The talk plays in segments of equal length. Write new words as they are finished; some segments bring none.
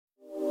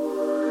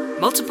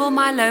Multiple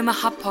Myeloma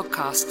Hub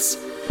podcasts,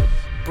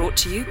 brought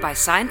to you by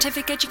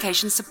Scientific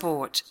Education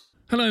Support.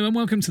 Hello and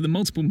welcome to the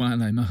Multiple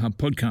Myeloma Hub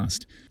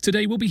podcast.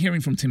 Today we'll be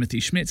hearing from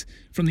Timothy Schmidt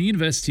from the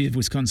University of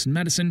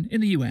Wisconsin-Madison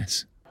in the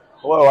US.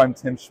 Hello, I'm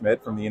Tim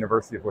Schmidt from the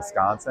University of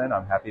Wisconsin.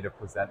 I'm happy to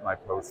present my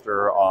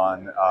poster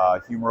on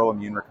humoral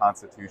immune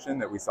reconstitution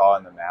that we saw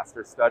in the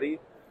MASTER study.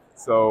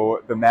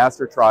 So the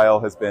MASTER trial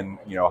has been,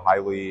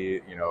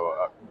 highly,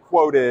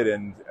 quoted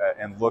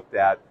and looked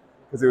at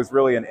because it was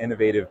really an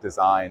innovative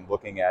design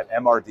looking at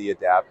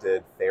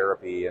MRD-adapted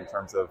therapy in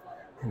terms of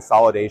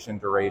consolidation,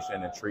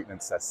 duration, and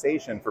treatment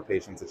cessation for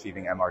patients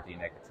achieving MRD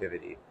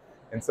negativity.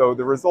 And so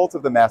the results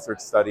of the MASTER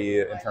study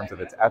in terms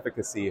of its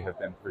efficacy have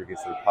been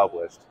previously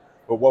published.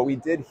 But what we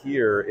did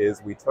here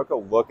is we took a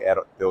look at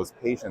those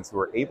patients who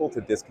were able to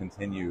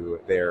discontinue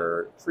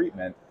their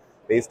treatment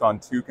based on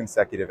 2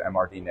 consecutive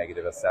MRD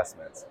negative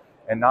assessments.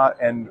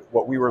 And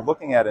what we were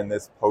looking at in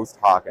this post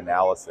hoc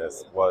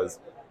analysis was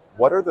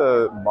what are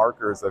the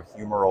markers of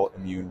humoral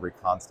immune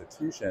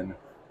reconstitution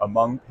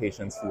among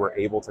patients who were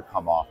able to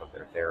come off of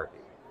their therapy.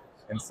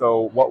 And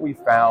so what we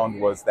found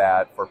was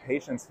that for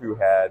patients who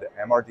had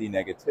MRD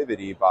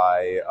negativity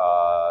by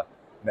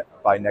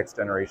next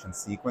generation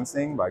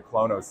sequencing, by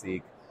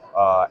clonoSEQ,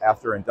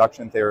 after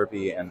induction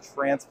therapy and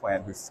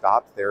transplant who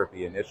stopped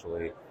therapy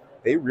initially,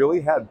 they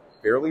really had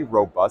fairly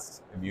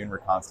robust immune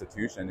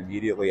reconstitution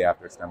immediately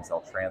after stem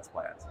cell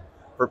transplant.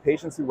 For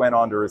patients who went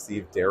on to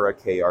receive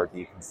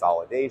DARA-KRD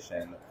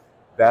consolidation,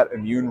 that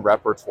immune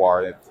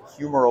repertoire,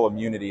 humoral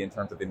immunity in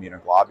terms of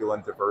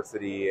immunoglobulin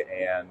diversity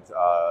and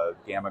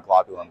gamma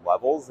globulin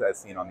levels, as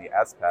seen on the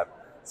SPEP,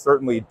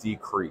 certainly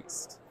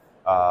decreased.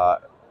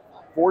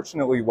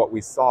 Fortunately, what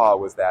we saw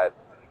was that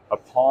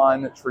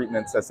upon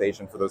treatment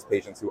cessation for those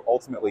patients who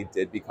ultimately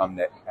did become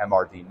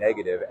MRD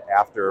negative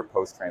after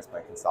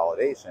post-transplant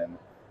consolidation,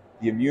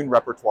 the immune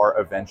repertoire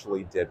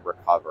eventually did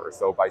recover.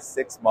 So by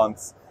 6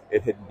 months,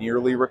 it had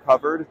nearly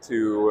recovered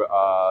to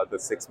the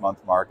 6-month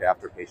mark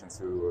after patients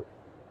who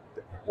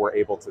were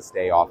able to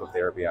stay off of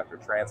therapy after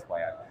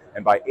transplant.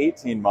 And by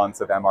 18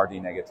 months of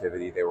MRD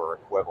negativity, they were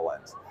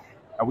equivalent.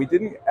 And we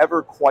didn't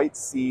ever quite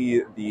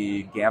see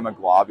the gamma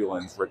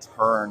globulins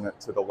return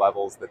to the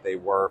levels that they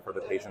were for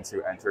the patients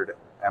who entered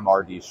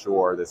MRD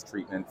Sure, this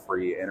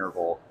treatment-free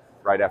interval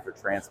right after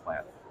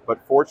transplant.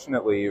 But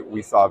fortunately,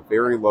 we saw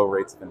very low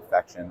rates of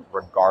infection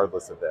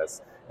regardless of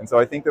this. And so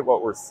I think that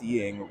what we're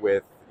seeing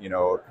with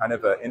kind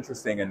of an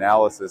interesting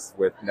analysis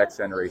with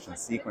next-generation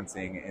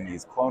sequencing in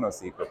these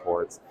clonoSEQ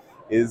reports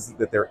is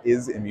that there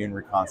is immune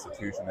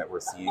reconstitution that we're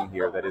seeing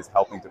here that is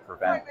helping to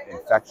prevent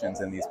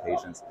infections in these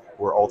patients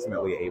who are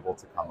ultimately able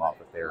to come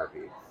off of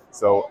therapy.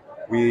 So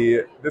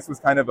this was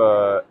kind of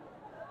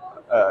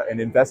an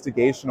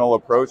investigational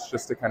approach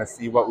just to kind of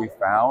see what we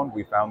found.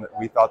 We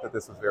thought that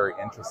this was very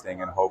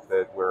interesting and hope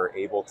that we're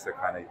able to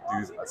kind of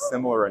do a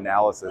similar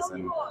analysis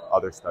in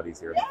other studies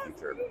here in the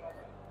future.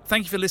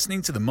 Thank you for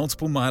listening to the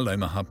Multiple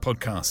Myeloma Hub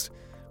podcast.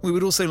 We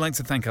would also like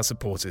to thank our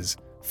supporters,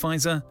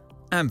 Pfizer,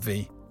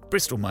 AbbVie,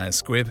 Bristol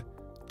Myers Squibb,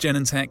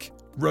 Genentech,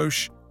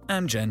 Roche,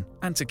 Amgen,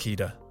 and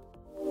Takeda.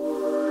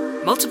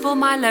 Multiple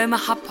Myeloma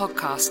Hub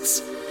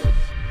podcasts,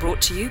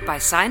 brought to you by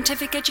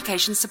Scientific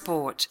Education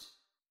Support.